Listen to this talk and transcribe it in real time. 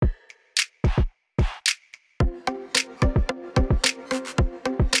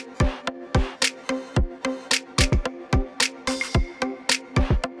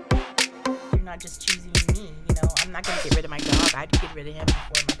I'd get rid of him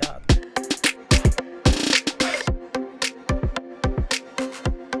before my dog.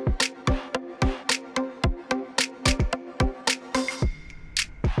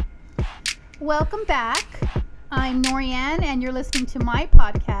 Welcome back. I'm Norianne, and you're listening to my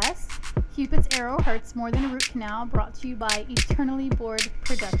podcast, Cupid's Arrow Hurts More Than a Root Canal, brought to you by Eternally Bored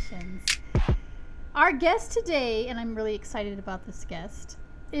Productions. Our guest today, and I'm really excited about this guest,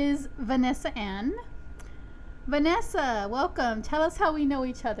 is Vanessa Ann. Vanessa, welcome. Tell us how we know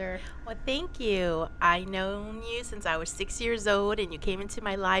each other. Well, thank you. I known you since I was 6 years old, and you came into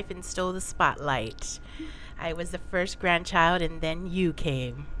my life and stole the spotlight. I was the first grandchild, and then you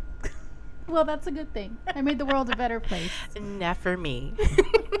came. Well, that's a good thing. I made the world a better place. Not for me.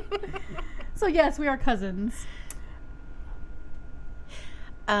 So yes, we are cousins.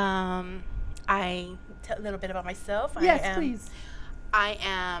 I tell a little bit about myself. Yes, please.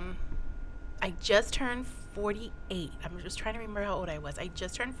 I just turned 48. I'm just trying to remember how old I was. I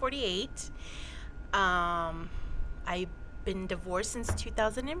just turned 48. I've been divorced since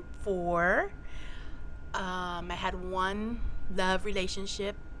 2004. I had one love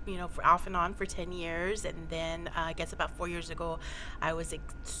relationship, for off and on for 10 years. And then I guess about 4 years ago, I was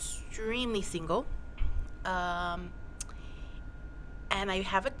extremely single. And I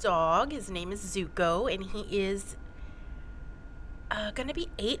have a dog. His name is Zuko, and he is going to be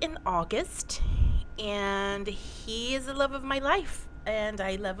 8 in August. And he is the love of my life. And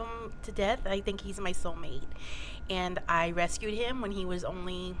I love him to death. I think he's my soulmate. And I rescued him when he was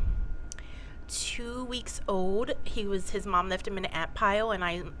only 2 weeks old. His mom left him in an ant pile, and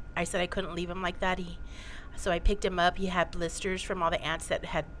I said I couldn't leave him like that. So I picked him up. He had blisters from all the ants that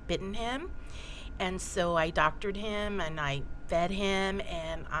had bitten him. And so I doctored him, and I fed him,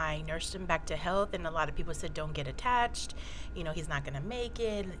 and I nursed him back to health. And a lot of people said, don't get attached. He's not going to make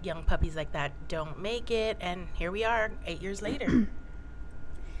it. Young puppies like that don't make it. And here we are 8 years later.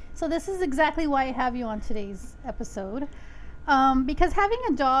 So this is exactly why I have you on today's episode. Because having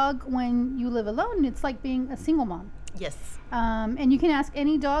a dog when you live alone, it's like being a single mom. Yes. And you can ask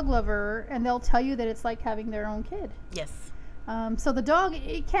any dog lover, and they'll tell you that it's like having their own kid. Yes. So the dog,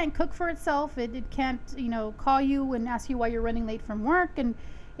 it can't cook for itself. It can't, call you and ask you why you're running late from work. And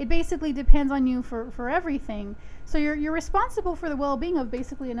it basically depends on you for everything. So you're responsible for the well-being of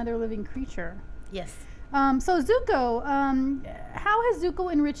basically another living creature. Yes. So Zuko, how has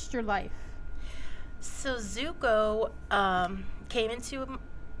Zuko enriched your life? So Zuko came into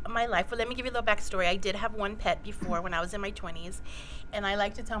my life. Well, let me give you a little backstory. I did have one pet before when I was in my 20s. And I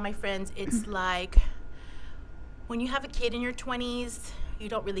like to tell my friends, it's like when you have a kid in your 20s, you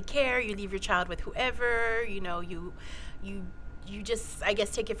don't really care. You leave your child with whoever, you just, I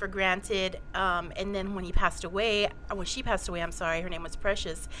guess, take it for granted. And then when she passed away, I'm sorry, her name was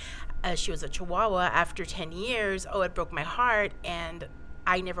Precious. She was a Chihuahua. After 10 years, it broke my heart. And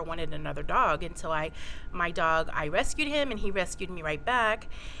I never wanted another dog until I rescued him, and he rescued me right back.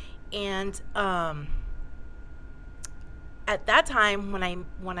 And at that time,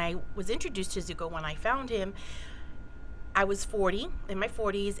 when I was introduced to Zuko, when I found him, I was in my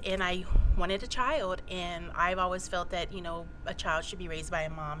 40s, and I wanted a child. And I've always felt that, a child should be raised by a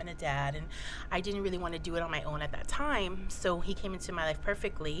mom and a dad. And I didn't really want to do it on my own at that time. So he came into my life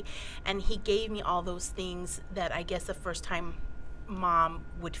perfectly. And he gave me all those things that I guess a first-time mom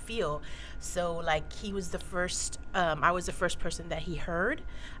would feel. So, like, he was the first, I was the first person that he heard,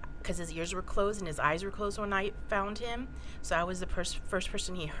 because his ears were closed and his eyes were closed when I found him. So I was the first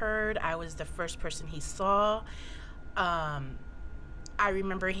person he heard. I was the first person he saw. I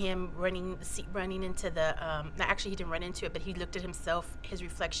remember him running into the, actually he didn't run into it, but he looked at himself, his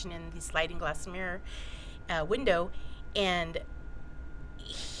reflection in the sliding glass mirror window, and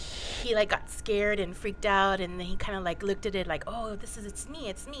he like got scared and freaked out, and then he kind of like looked at it like, oh, it's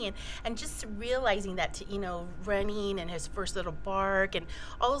me, and just realizing that, running and his first little bark and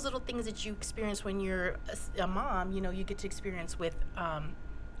all those little things that you experience when you're a mom, you get to experience with,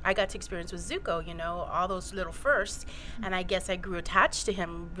 I got to experience with Zuko, all those little firsts. And I guess I grew attached to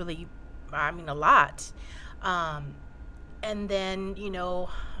him really, a lot. And then,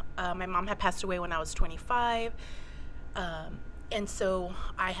 my mom had passed away when I was 25. And so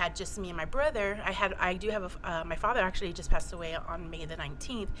I had just me and my brother. I do have my father actually just passed away on May the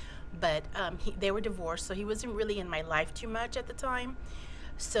 19th, but they were divorced, so he wasn't really in my life too much at the time.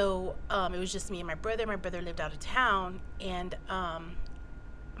 So it was just me and my brother. My brother lived out of town, and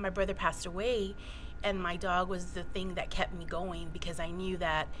my brother passed away, and my dog was the thing that kept me going, because I knew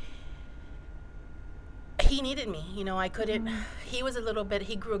that he needed me. I couldn't, he was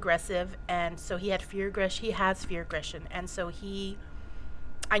he grew aggressive, and so he has fear aggression, and so he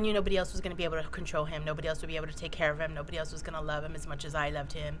I knew nobody else was going to be able to control him. Nobody else would be able to take care of him. Nobody else was going to love him as much as I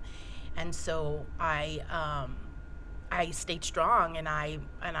loved him. And so I stayed strong, and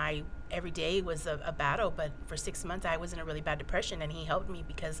I every day was a battle. But for 6 months, I was in a really bad depression, and he helped me,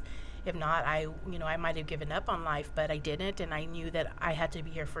 because if not, I might have given up on life, but I didn't, and I knew that I had to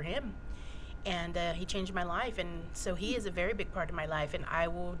be here for him. And he changed my life, and so he is a very big part of my life, and I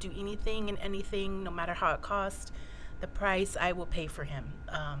will do anything and anything, no matter how it costs, the price I will pay for him,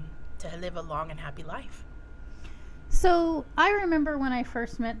 to live a long and happy life. So I remember when I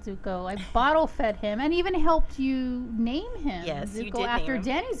first met Zuko, I bottle fed him and even helped you name him. Yes, Zuko, you did after name him.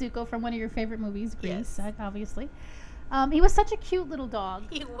 Danny Zuko from one of your favorite movies, Grease, Yes. obviously. He was such a cute little dog.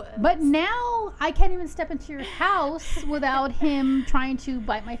 He was. But now I can't even step into your house without him trying to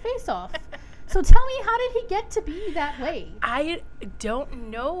bite my face off. So tell me, how did he get to be that way? I don't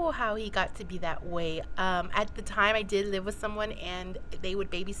know how he got to be that way. At the time, I did live with someone, and they would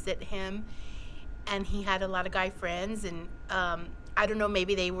babysit him, and he had a lot of guy friends, and I don't know,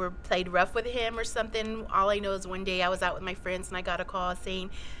 maybe they played rough with him or something. All I know is one day I was out with my friends, and I got a call saying,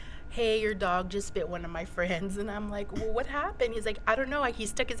 "Hey, your dog just bit one of my friends." And I'm like, "Well, what happened?" He's like, "I don't know. He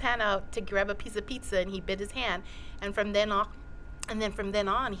stuck his hand out to grab a piece of pizza, and he bit his hand." And from then on,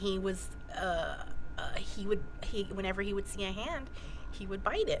 he was whenever he would see a hand, he would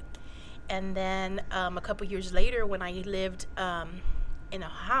bite it. And then a couple years later, when I lived in a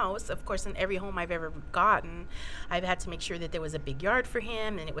house, of course, in every home I've ever gotten, I've had to make sure that there was a big yard for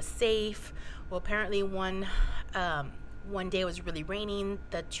him and it was safe. Well, apparently one day it was really raining.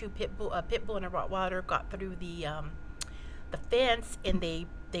 The two pit bull and a Rottweiler got through the fence, and they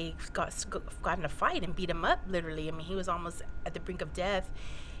got in a fight and beat him up, literally. I mean, he was almost at the brink of death.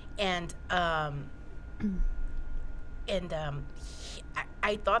 And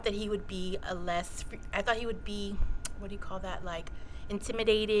I thought that he would be I thought he would be, what do you call that, like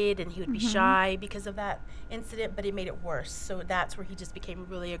intimidated, and he would be shy because of that incident, but it made it worse. So that's where he just became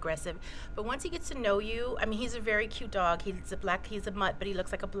really aggressive. But once he gets to know you, I mean, he's a very cute dog. He's a mutt, but he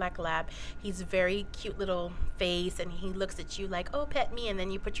looks like a black lab. He's a very cute little face, and he looks at you like, "Oh, pet me," and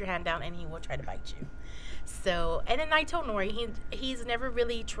then you put your hand down and he will try to bite you. So, and then I told Nori, he's never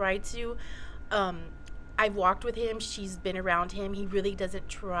really tried to, I've walked with him, she's been around him, he really doesn't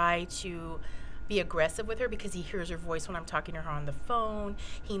try to be aggressive with her, because he hears her voice when I'm talking to her on the phone.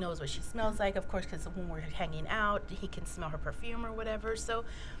 He knows what she smells like, of course, because when we're hanging out, he can smell her perfume or whatever. So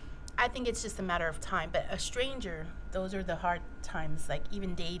I think it's just a matter of time. But a stranger, those are the hard times. Like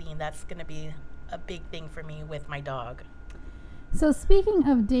even dating, that's going to be a big thing for me with my dog. So speaking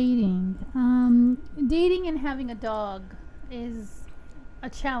of dating, dating and having a dog is a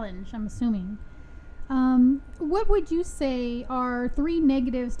challenge, I'm assuming. What would you say are 3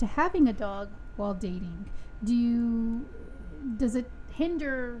 negatives to having a dog while dating? Does it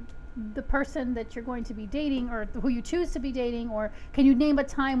hinder the person that you're going to be dating, or who you choose to be dating, or can you name a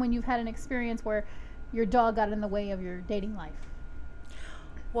time when you've had an experience where your dog got in the way of your dating life?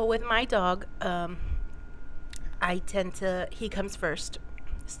 Well, with my dog, he comes first.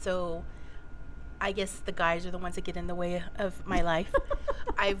 So I guess the guys are the ones that get in the way of my life.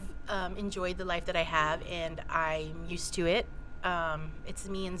 I've enjoyed the life that I have, and I'm used to it. It's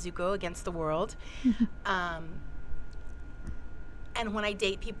me and Zuko against the world. And when I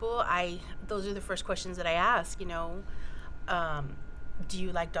date people, those are the first questions that I ask, do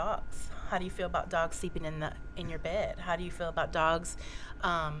you like dogs? How do you feel about dogs sleeping in your bed? How do you feel about dogs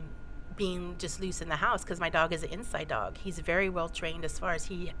being just loose in the house? Because my dog is an inside dog. He's very well trained as far as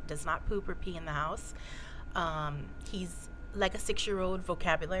he does not poop or pee in the house. He's like a 6-year-old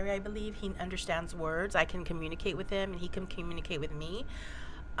vocabulary, I believe. He understands words. I can communicate with him, and he can communicate with me.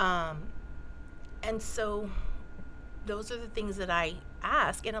 And so those are the things that I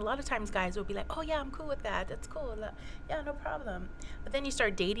ask. And a lot of times guys will be like, "Oh yeah, I'm cool with that. That's cool. Yeah, no problem." But then you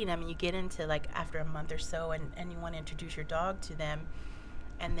start dating them, and you get into like after a month or so, and you want to introduce your dog to them,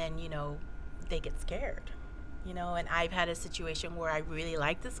 and then they get scared, and I've had a situation where I really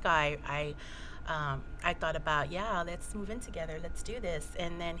like this guy. I thought about, yeah, let's move in together, let's do this,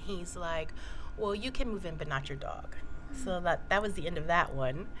 and then he's like, "Well, you can move in, but not your dog." So that was the end of that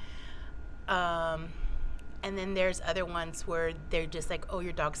one. And then there's other ones where they're just like, "Oh,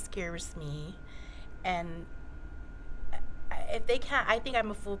 your dog scares me," and if they can't, I think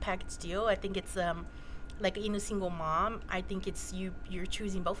I'm a full package deal. I think it's like in a single mom, I think it's you're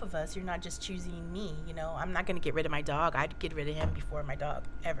choosing both of us. You're not just choosing me. I'm not going to get rid of my dog. I'd get rid of him before my dog,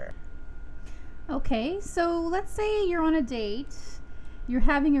 ever. Okay, so let's say you're on a date. You're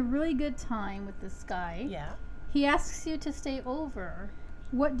having a really good time with this guy. Yeah. He asks you to stay over.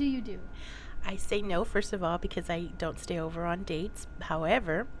 What do you do? I say no, first of all, because I don't stay over on dates.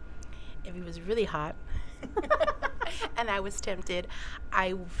 However, if he was really hot and I was tempted,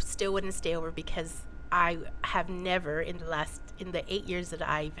 I still wouldn't stay over because I have never in the 8 years that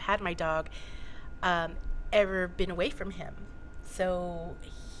I've had my dog, ever been away from him. So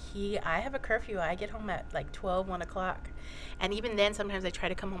I have a curfew. I get home at like 12, 1 o'clock. And even then, sometimes I try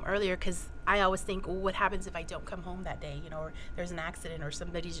to come home earlier because I always think, well, what happens if I don't come home that day? Or there's an accident or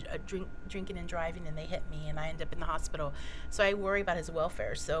somebody's drinking and driving and they hit me and I end up in the hospital. So I worry about his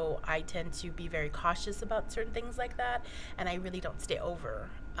welfare. So I tend to be very cautious about certain things like that. And I really don't stay over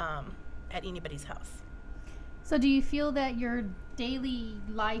at anybody's house. So do you feel that your daily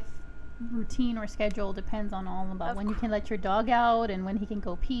life routine or schedule depends on all about when you can let your dog out and when he can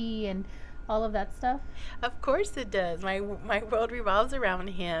go pee and all of that stuff? Of course it does. My world revolves around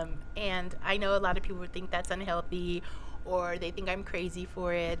him, and I know a lot of people would think that's unhealthy or they think I'm crazy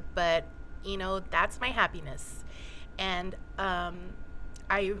for it, but that's my happiness. And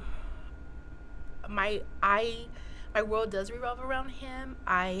my world does revolve around him.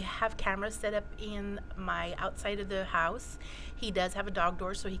 I have cameras set up in my outside of the house. He does have a dog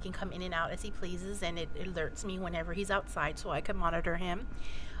door so he can come in and out as he pleases, and it alerts me whenever he's outside so I can monitor him.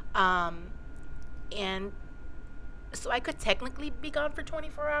 And so I could technically be gone for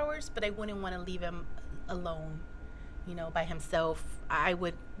 24 hours, but I wouldn't want to leave him alone, by himself. I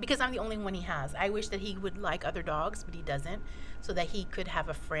would, because I'm the only one he has. I wish that he would like other dogs, but he doesn't, so that he could have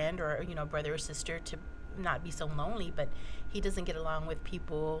a friend or, brother or sister to not be so lonely, but he doesn't get along with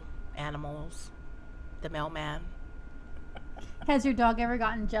people, animals, the mailman. Has your dog ever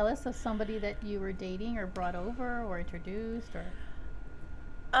gotten jealous of somebody that you were dating or brought over or introduced or?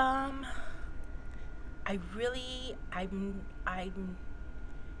 I've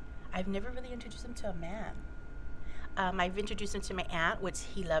never really introduced him to a man. I've introduced him to my aunt, which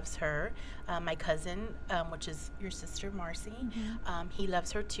he loves her. My cousin, which is your sister, Marcy, he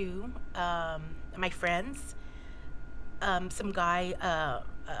loves her too. My friends, some guy,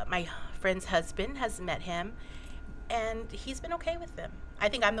 my friend's husband has met him, and he's been okay with them. I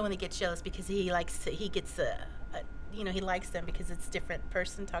think I'm the one that gets jealous because he likes them because it's a different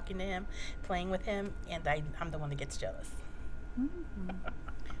person talking to him, playing with him, and I'm the one that gets jealous. Mm-hmm.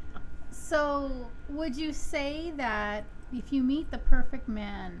 So, would you say that if you meet the perfect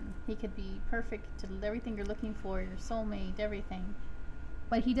man, he could be perfect to everything you're looking for, your soulmate, everything,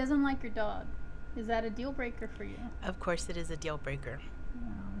 but he doesn't like your dog? Is that a deal breaker for you? Of course it is a deal breaker.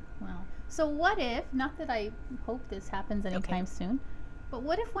 Well. So what if, not that I hope this happens anytime soon, but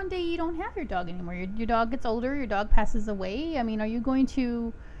what if one day you don't have your dog anymore? Your dog gets older, your dog passes away. I mean, are you going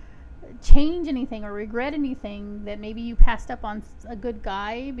to change anything or regret anything that maybe you passed up on a good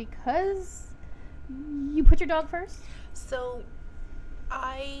guy because you put your dog first? So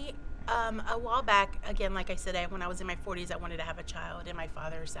I a while back, again, like I said, when I was in my 40s, I wanted to have a child, and my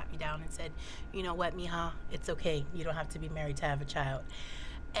father sat me down and said, you know what, mija, it's okay, you don't have to be married to have a child.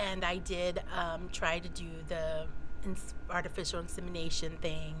 And I did try to do the artificial insemination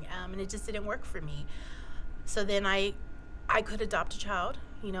thing, and it just didn't work for me. So then I could adopt a child.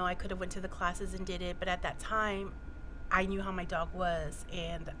 I could have went to the classes and did it, but at that time, I knew how my dog was,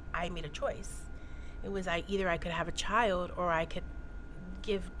 and I made a choice. It was either I could have a child or I could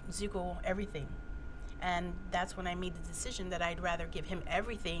give Zuko everything. And that's when I made the decision that I'd rather give him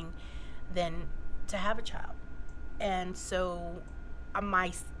everything than to have a child. And so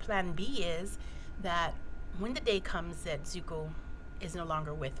my plan B is that when the day comes that Zuko is no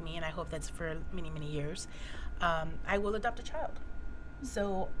longer with me, and I hope that's for many, many years, I will adopt a child.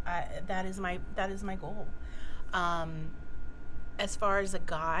 So that is my goal. As far as a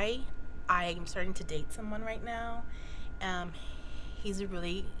guy, I'm starting to date someone right now. He's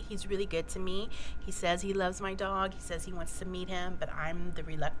really good to me. He says he loves my dog. He says he wants to meet him, but I'm the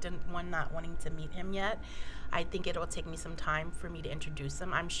reluctant one, not wanting to meet him yet. I think it will take me some time for me to introduce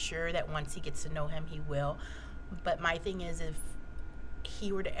him. I'm sure that once he gets to know him, he will. But my thing is, if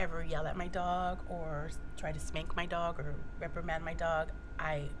he were to ever yell at my dog or try to spank my dog or reprimand my dog,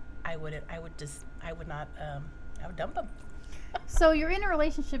 I would dump him. So you're in a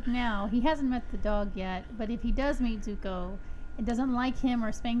relationship now. He hasn't met the dog yet, but if he does meet Zuko and doesn't like him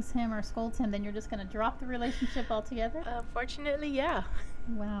or spanks him or scolds him, then you're just going to drop the relationship altogether? Fortunately, yeah.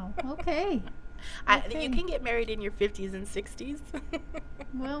 Wow. Okay. You can get married in your 50s and 60s.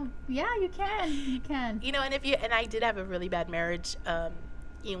 Well, yeah, you can. You can. And I did have a really bad marriage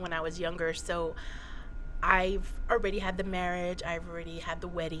when I was younger, so I've already had the marriage, I've already had the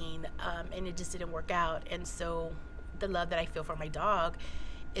wedding, and it just didn't work out. And so the love that I feel for my dog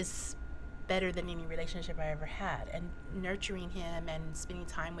is better than any relationship I ever had. And nurturing him and spending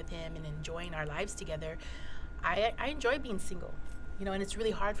time with him and enjoying our lives together, I enjoy being single. You know, and it's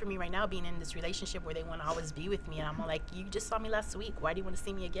really hard for me right now being in this relationship where they want to always be with me. And I'm like, you just saw me last week. Why do you want to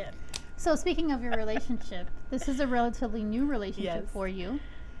see me again? So speaking of your relationship, this is a relatively new relationship for you.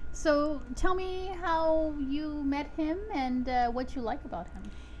 So tell me how you met him and what you like about him.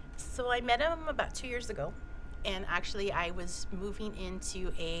 So I met him about 2 years ago. And actually, I was moving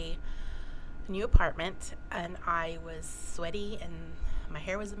into a new apartment, and I was sweaty, and my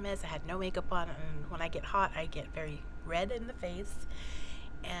hair was a mess. I had no makeup on, and when I get hot, I get very red in the face.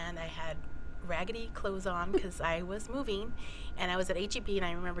 And I had raggedy clothes on because I was moving, and I was at H-E-B, and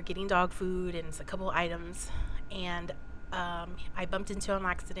I remember getting dog food and a couple items, and I bumped into an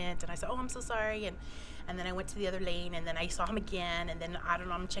accident, and I said, oh, I'm so sorry, and then I went to the other lane, and then I saw him again, and then, I don't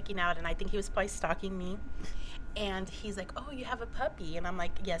know, I'm checking out, and I think he was probably stalking me, and he's like, oh, you have a puppy, and I'm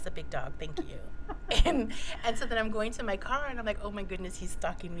like, yes, a big dog, thank you. and so then I'm going to my car, and I'm like, oh my goodness, he's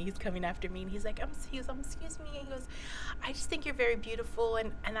stalking me, he's coming after me, and he's like, excuse me, and he goes, I just think you're very beautiful,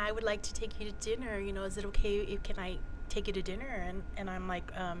 and I would like to take you to dinner, you know, is it okay, can I take you to dinner? And I'm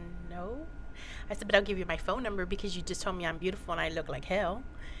like, no. I said, but I'll give you my phone number because you just told me I'm beautiful and I look like hell.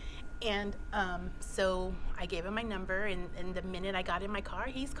 And so I gave him my number, and the minute I got in my car,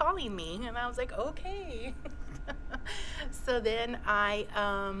 he's calling me, and I was like, okay. So then I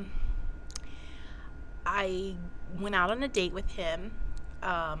went out on a date with him,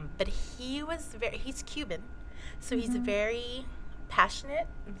 but he's Cuban, so he's very passionate,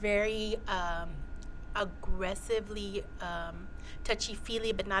 very aggressively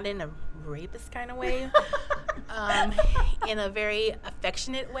touchy-feely, but not in a rapist kind of way, in a very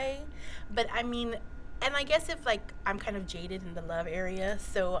affectionate way. But I mean, and I guess if like I'm kind of jaded in the love area,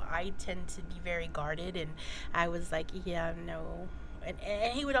 so I tend to be very guarded, and I was like, yeah, no. And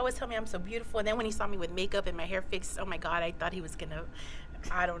he would always tell me I'm so beautiful, and then when he saw me with makeup and my hair fixed, oh my God, I thought he was gonna,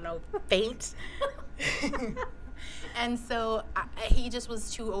 I don't know, faint. And so he was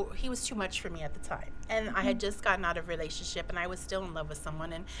too much for me at the time. And I had just gotten out of a relationship, and I was still in love with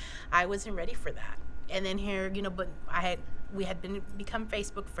someone, and I wasn't ready for that. And then here, you know, but we had become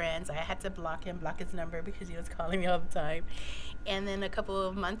Facebook friends. I had to block his number because he was calling me all the time. And then a couple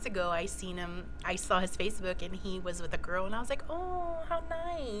of months ago, I saw his Facebook, and he was with a girl, and I was like, oh, how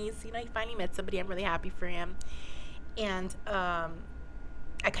nice. You know, he finally met somebody. I'm really happy for him. And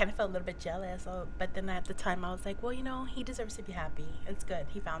I kind of felt a little bit jealous, but then at the time I was like, well, you know, he deserves to be happy. It's good.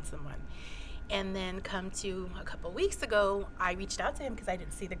 He found someone. And then come to a couple of weeks ago, I reached out to him because I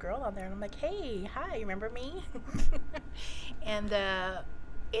didn't see the girl on there. And I'm like, hey, hi, remember me? and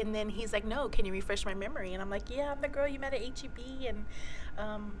then he's like, no, can you refresh my memory? And I'm like, yeah, I'm the girl you met at H-E-B. And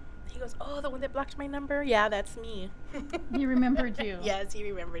he goes, oh, the one that blocked my number? Yeah, that's me. He remembered you. Yes, he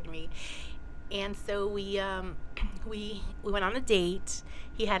remembered me. And so we went on a date.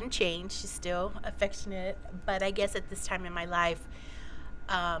 He hadn't changed. He's still affectionate. But I guess at this time in my life,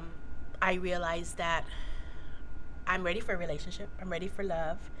 I realized that I'm ready for a relationship. I'm ready for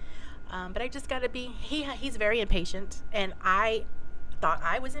love. But I just got to be, he's very impatient. And I thought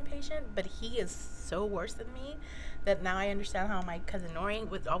I was impatient, but he is so worse than me that now I understand how my cousin Noreen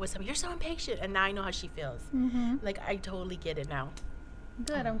would always tell me, you're so impatient. And now I know how she feels. Mm-hmm. Like, I totally get it now.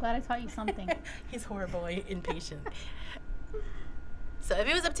 Good. I'm glad I taught you something. He's horrible, impatient. So if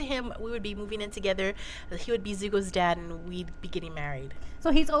it was up to him, we would be moving in together. He would be Zuko's dad, and we'd be getting married. So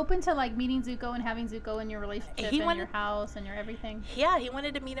he's open to like meeting Zuko and having Zuko in your relationship, and your house and your everything. Yeah, he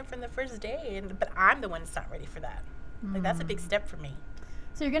wanted to meet him from the first day, but I'm the one that's not ready for that. Like that's a big step for me.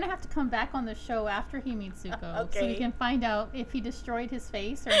 So you're gonna have to come back on the show after he meets Zuko, okay. So we can find out if he destroyed his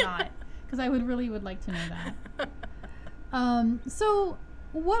face or not. Because I would like to know that. So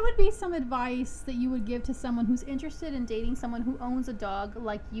what would be some advice that you would give to someone who's interested in dating someone who owns a dog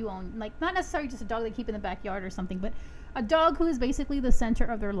like you own? Like, not necessarily just a dog they keep in the backyard or something, but a dog who is basically the center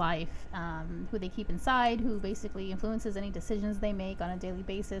of their life, who they keep inside, who basically influences any decisions they make on a daily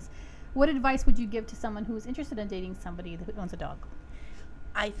basis. What advice would you give to someone who is interested in dating somebody who owns a dog?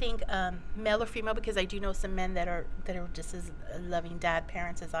 I think male or female, because I do know some men that are just as loving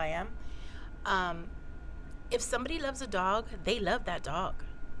parents as I am. If somebody loves a dog, they love that dog.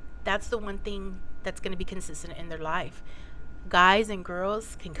 That's the one thing that's going to be consistent in their life. Guys and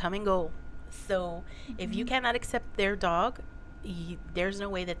girls can come and go. So if you cannot accept their dog, there's no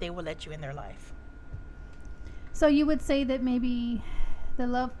way that they will let you in their life. So you would say that maybe the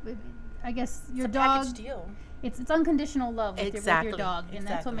love, I guess your it's a dog, package deal. It's unconditional love with, exactly. with your dog, and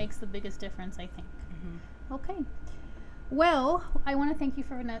exactly. that's what makes the biggest difference, I think. Mm-hmm. Okay. Well, I want to thank you,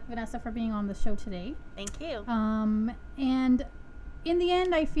 Vanessa, for being on the show today. Thank you. And in the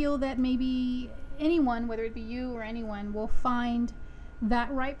end, I feel that maybe anyone, whether it be you or anyone, will find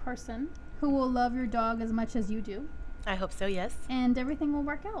that right person who will love your dog as much as you do. I hope so, yes. And everything will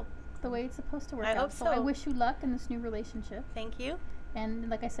work out the way it's supposed to work out. I hope so. I wish you luck in this new relationship. Thank you. And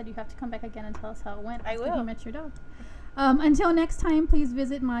like I said, you have to come back again and tell us how it went. I after will. You met your dog. Until next time, please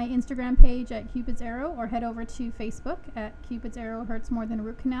visit my Instagram page at Cupid's Arrow or head over to Facebook at Cupid's Arrow Hurts More Than a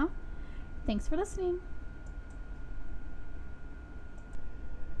Root Canal. Thanks for listening.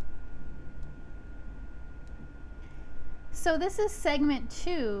 So this is segment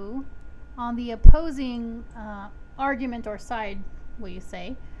 2 on the opposing argument or side, will you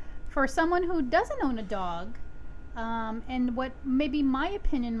say, for someone who doesn't own a dog, and what maybe my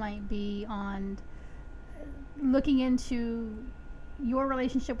opinion might be on looking into your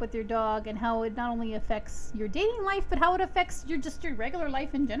relationship with your dog and how it not only affects your dating life, but how it affects your regular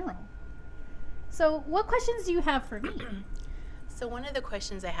life in general. So what questions do you have for me? So one of the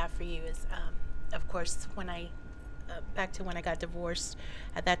questions I have for you is, of course, back to when I got divorced.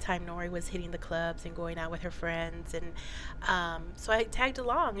 At that time, Nori was hitting the clubs and going out with her friends, and so I tagged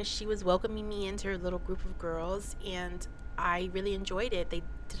along, and she was welcoming me into her little group of girls, and I really enjoyed it. We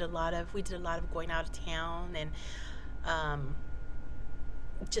did a lot of going out of town and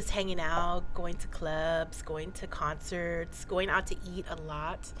just hanging out, going to clubs, going to concerts, going out to eat a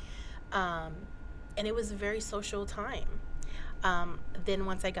lot, and it was a very social time. Then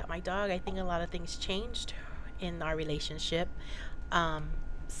once I got my dog, I think a lot of things changed in our relationship.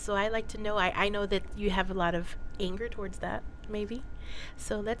 So I like to know, I know that you have a lot of anger towards that, maybe.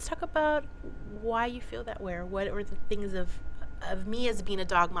 So let's talk about why you feel that way, or what are the things of me as being a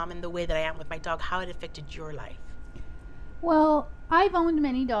dog mom and the way that I am with my dog, how it affected your life. Well, I've owned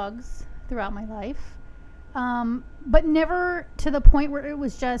many dogs throughout my life, but never to the point where it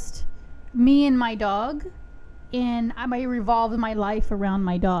was just me and my dog, and I revolved my life around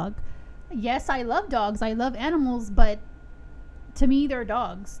my dog. Yes, I love dogs. I love animals, but to me, they're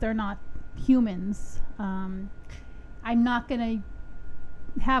dogs. They're not humans. I'm not going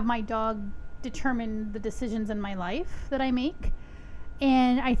to have my dog determine the decisions in my life that I make.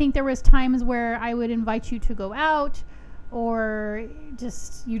 And I think there was times where I would invite you to go out, or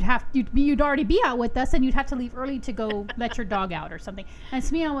just you'd already be out with us, and you'd have to leave early to go let your dog out or something. And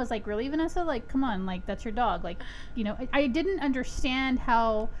to me, I was like, really, Vanessa? Like, come on, like, that's your dog. Like, I didn't understand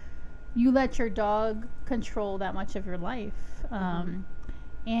how you let your dog control that much of your life,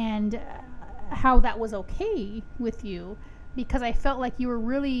 and how that was okay with you, because I felt like you were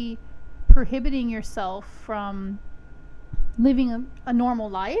really prohibiting yourself from living a normal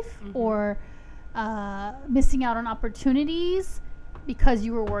life, or missing out on opportunities because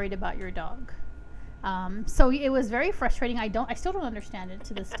you were worried about your dog. So it was very frustrating. I still don't understand it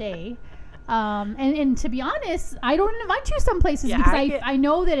to this day. And to be honest, I don't invite you some places, because I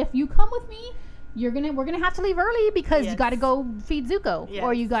know that if you come with me, we're gonna have to leave early because you got to go feed Zuko,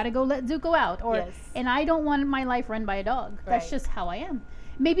 or you got to go let Zuko out, and I don't want my life run by a dog. Right. That's just how I am.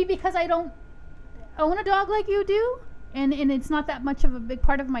 Maybe because I don't own a dog like you do, and it's not that much of a big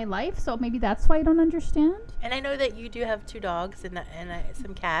part of my life, so maybe that's why I don't understand. And I know that you do have 2 dogs and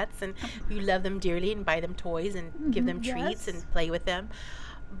some cats, and you love them dearly and buy them toys and give them treats and play with them.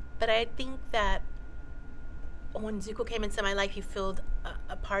 But I think that when Zuko came into my life, he filled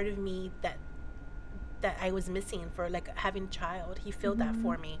a part of me that I was missing for, like, having a child. He filled that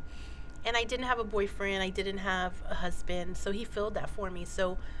for me. And I didn't have a boyfriend. I didn't have a husband. So he filled that for me.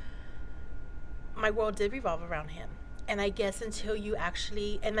 So my world did revolve around him. And I guess until you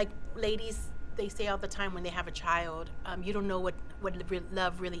actually, and like ladies, they say all the time when they have a child, you don't know what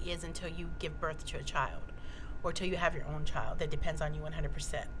love really is until you give birth to a child, or till you have your own child that depends on you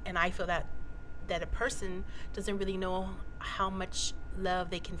 100%. And I feel that a person doesn't really know how much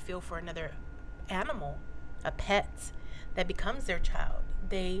love they can feel for another animal, a pet that becomes their child.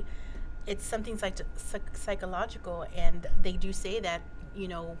 It's something psychological, and they do say that,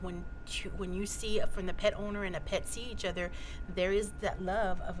 when you see from the pet owner and a pet see each other, there is that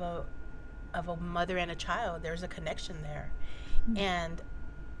love of a mother and a child. There's a connection there. And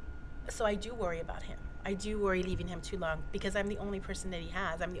so I do worry about him. I do worry leaving him too long, because I'm the only person that he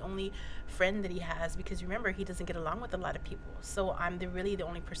has. I'm the only friend that he has, because remember, he doesn't get along with a lot of people. So I'm really the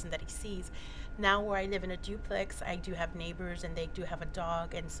only person that he sees. Now where I live in a duplex, I do have neighbors, and they do have a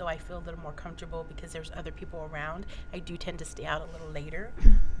dog, and so I feel a little more comfortable because there's other people around. I do tend to stay out a little later.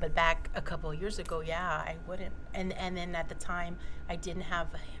 But back a couple of years ago, I wouldn't. And then at the time, he didn't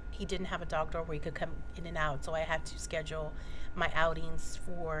have a dog door where he could come in and out, so I had to schedule my outings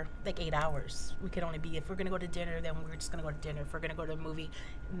for like 8 hours. We could only be, if we're going to go to dinner, then we're just going to go to dinner. If we're going to go to a movie,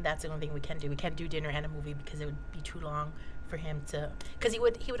 that's the only thing we can do. We can't do dinner and a movie because it would be too long for him to, because he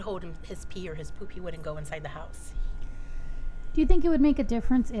would hold his pee or his poop. He wouldn't go inside the house. Do you think it would make a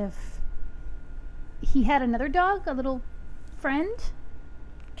difference if he had another dog, a little friend?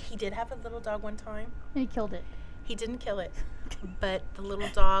 He did have a little dog one time. And he killed it. He didn't kill it, but the little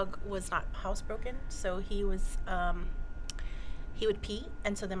dog was not housebroken, so he was he would pee,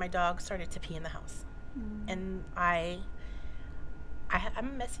 and so then my dog started to pee in the house. And I'm a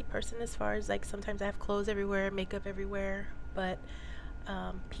messy person as far as, like, sometimes I have clothes everywhere, makeup everywhere, but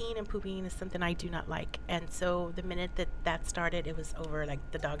peeing and pooping is something I do not like. And so the minute that started, it was over. Like,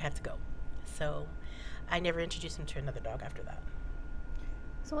 the dog had to go. So I never introduced him to another dog after that.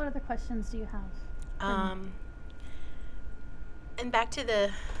 So what other questions do you have? And back to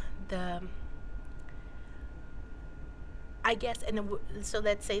the I guess, so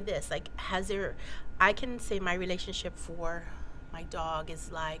let's say this, like, I can say my relationship for my dog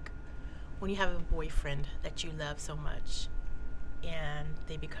is like when you have a boyfriend that you love so much and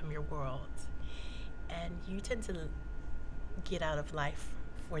they become your world, and you tend to get out of life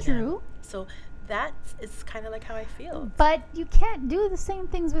for them. True. So that is kind of like how I feel. But you can't do the same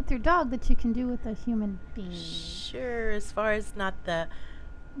things with your dog that you can do with a human being. Sure, as far as not the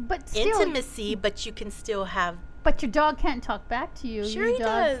But still, intimacy, but you can still have. But your dog can't talk back to you. Sure, your he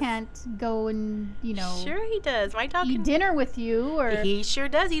dog does. can't go and, Sure, he does. My dog eat can. dinner with you, or He sure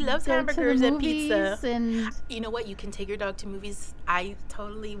does. He loves go to hamburgers the and movies pizza. and You know what? You can take your dog to movies. I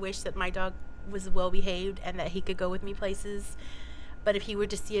totally wish that my dog was well behaved and that he could go with me places. But if he were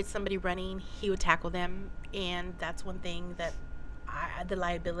to see somebody running, he would tackle them. And that's one thing that the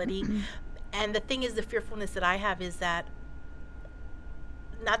liability. And the thing is, the fearfulness that I have is that,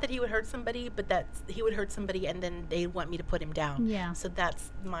 not that he would hurt somebody, but that he would hurt somebody and then they want me to put him down. Yeah. So that's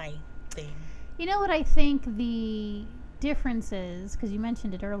my thing. You know what I think the difference is, because you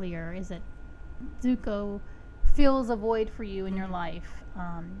mentioned it earlier, is that Zuko fills a void for you in your life.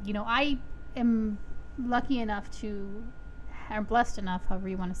 I am lucky enough or blessed enough, however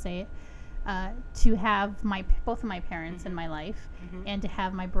you want to say it, to have both of my parents in my life, and to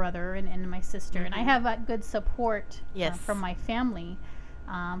have my brother and my sister. And I have that good support from my family.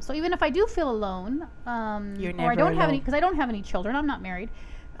 So even if I do feel alone, You're or I never don't have any, alone. because I don't have any children, I'm not married,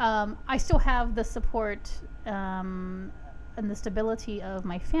 I still have the support and the stability of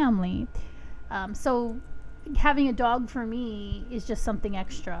my family. So having a dog for me is just something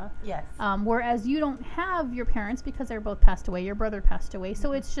extra. Yes. Whereas you don't have your parents because they're both passed away. Your brother passed away,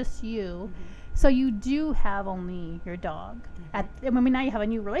 so it's just you. So you do have only your dog. Now you have a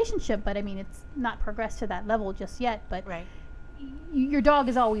new relationship, but I mean, it's not progressed to that level just yet. But Right. Your dog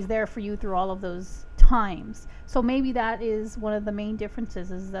is always there for you through all of those times. So maybe that is one of the main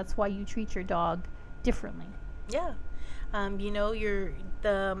differences. Is that's why you treat your dog differently. Yeah. When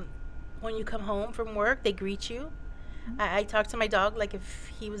you come home from work, they greet you. I talk to my dog like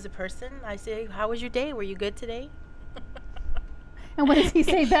if he was a person. I say, "How was your day? Were you good today?" And what does he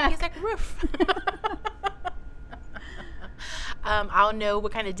say back? He's like, "Roof." I'll know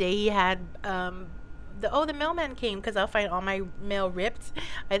what kind of day he had. The mailman came, because I'll find all my mail ripped.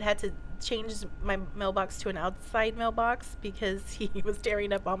 I'd had to change my mailbox to an outside mailbox because he was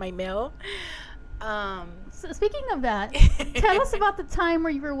tearing up all my mail. So speaking of that, tell us about the time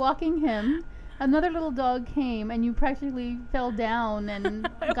where you were walking him. Another little dog came and you practically fell down and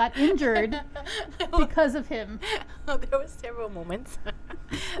got injured because of him. There was several moments.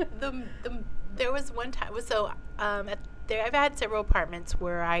 There was one time. I've had several apartments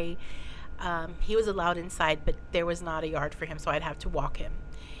where he was allowed inside, but there was not a yard for him, so I'd have to walk him.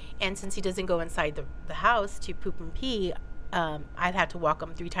 And since he doesn't go inside the house to poop and pee, I'd have to walk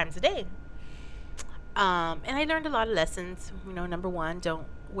him 3 times a day. And I learned a lot of lessons. Number one, don't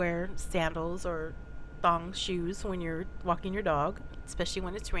wear sandals or thong shoes when you're walking your dog, especially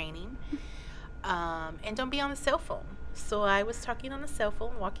when it's raining. And don't be on the cell phone. So I was talking on the cell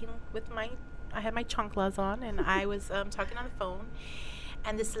phone, I had my chanclas on, and I was talking on the phone.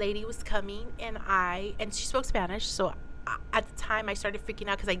 And this lady was coming, and she spoke Spanish. So at the time, I started freaking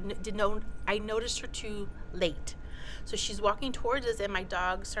out because I noticed her too late. So she's walking towards us, and my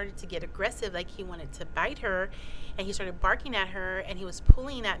dog started to get aggressive, like he wanted to bite her, and he started barking at her, and he was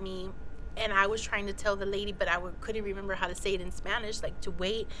pulling at me. And I was trying to tell the lady, but couldn't remember how to say it in Spanish, like to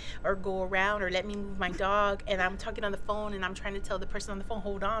wait or go around or let me move my dog. And I'm talking on the phone, and I'm trying to tell the person on the phone,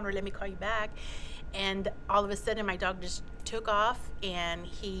 hold on, or let me call you back. And all of a sudden, my dog just took off, and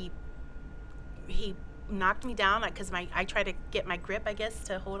he knocked me down because I tried to get my grip, I guess,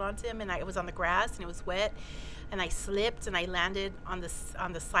 to hold on to him, and it was on the grass and it was wet, and I slipped and I landed on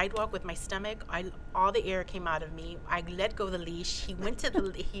the sidewalk with my stomach. All the air came out of me. I let go of the leash. He went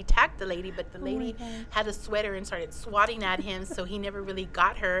to he attacked the lady, but the lady had a sweater and started swatting at him, so he never really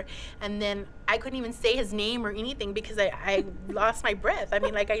got her. And then I couldn't even say his name or anything because I lost my breath. I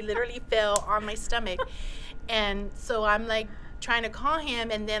mean, like, I literally fell on my stomach. And so I'm like trying to call him,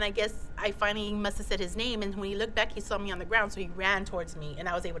 and then I guess I finally must have said his name, and when he looked back, he saw me on the ground, so he ran towards me, and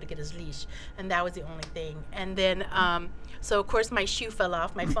I was able to get his leash, and that was the only thing. And then so of course my shoe fell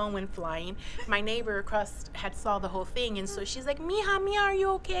off, my phone went flying. My neighbor across had saw the whole thing, and so she's like, Mija, are you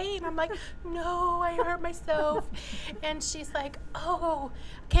okay? And I'm like, no, I hurt myself. And she's like, oh,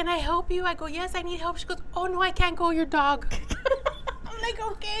 can I help you? I go, yes, I need help. She goes, oh no, I can't go, your dog. I'm like,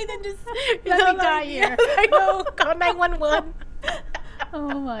 okay, then just let me die here. I know, call 911.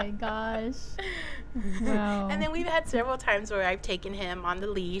 Oh my gosh. Wow. And then we've had several times where I've taken him on the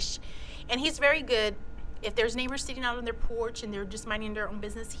leash, and he's very good. If there's neighbors sitting out on their porch and they're just minding their own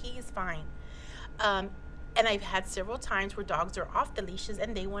business, he is fine. And I've had several times where dogs are off the leashes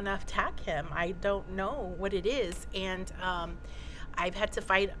and they want to attack him. I don't know what it is. And I've had to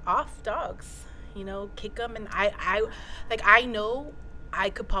fight off dogs, you know, kick them. And I know I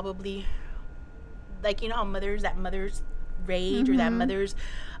could probably, like, you know how that mother's rage or that mother's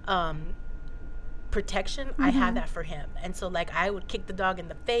protection, I have that for him. And so, like, I would kick the dog in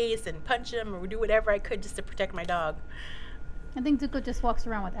the face and punch him or do whatever I could just to protect my dog. I think Zuko just walks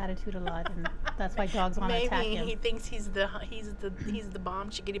around with attitude a lot, and that's why dogs want to attack him. Maybe he thinks he's the bomb,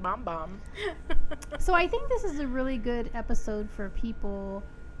 chickadee bomb. So I think this is a really good episode for people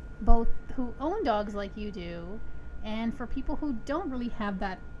both who own dogs like you do, and for people who don't really have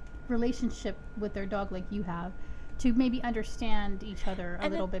that relationship with their dog like you have, to maybe understand each other a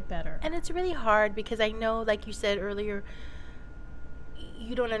little bit better. And it's really hard because I know, like you said earlier,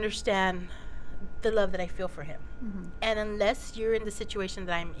 you don't understand the love that I feel for him. And unless you're in the situation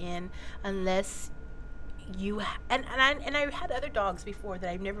that I'm in, unless you and I've had other dogs before that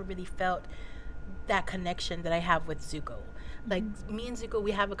I've never really felt that connection that I have with Zuko. Like, me and Zuko,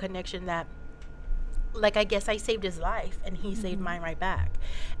 we have a connection that, like, I guess I saved his life and he saved mine right back.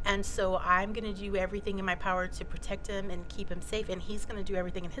 And so I'm going to do everything in my power to protect him and keep him safe, and he's going to do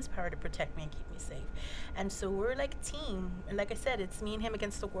everything in his power to protect me and keep me safe. And so we're like a team. And like I said, it's me and him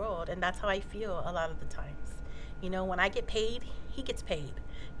against the world, and that's how I feel a lot of the times. You know, when I get paid, he gets paid.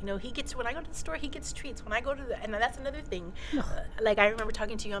 You know, when I go to the store, he gets treats. When I go to and that's another thing. Like, I remember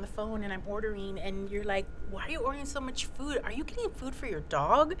talking to you on the phone and I'm ordering, and you're like, why are you ordering so much food? Are you getting food for your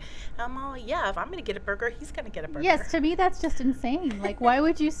dog? And I'm all, yeah, if I'm going to get a burger, he's going to get a burger. Yes, to me, that's just insane. Like, why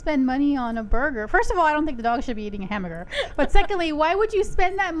would you spend money on a burger? First of all, I don't think the dog should be eating a hamburger. But secondly, why would you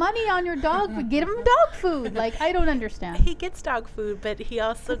spend that money on your dog? Get him dog food. Like, I don't understand. He gets dog food, but he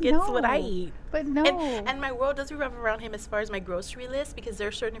also gets what I eat. But no. And my world does revolve around him as far as my grocery list, because there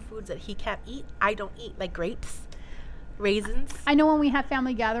are certain foods that he can't eat, I don't eat, like grapes, raisins. I know when we have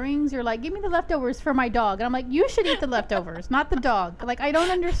family gatherings, you're like, give me the leftovers for my dog. And I'm like, you should eat the leftovers, not the dog. Like, I don't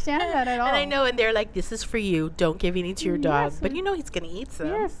understand that at all. And I know, and they're like, this is for you. Don't give any to your dog. But you know he's going to eat some.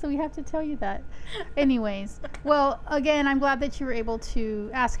 Yes, so we have to tell you that. Anyways, well, again, I'm glad that you were able to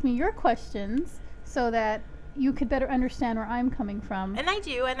ask me your questions so that you could better understand where I'm coming from. And I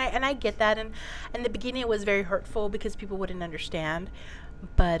do, and I get that. And in the beginning, it was very hurtful because people wouldn't understand.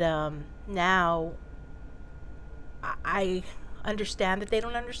 But now I understand that they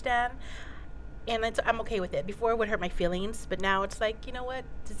don't understand, and I'm okay with it. Before, it would hurt my feelings, but now it's like, you know what?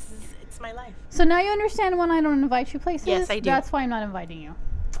 It's my life. So now you understand when I don't invite you places? Yes, I do. That's why I'm not inviting you.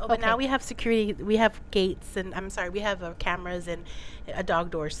 Oh, but now we have security. We have gates, and we have cameras and a dog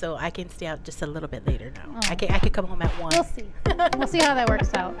door, so I can stay out just a little bit later now. I could come home at 1. We'll see. We'll see how that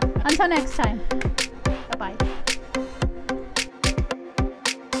works out. Until next time. Bye-bye.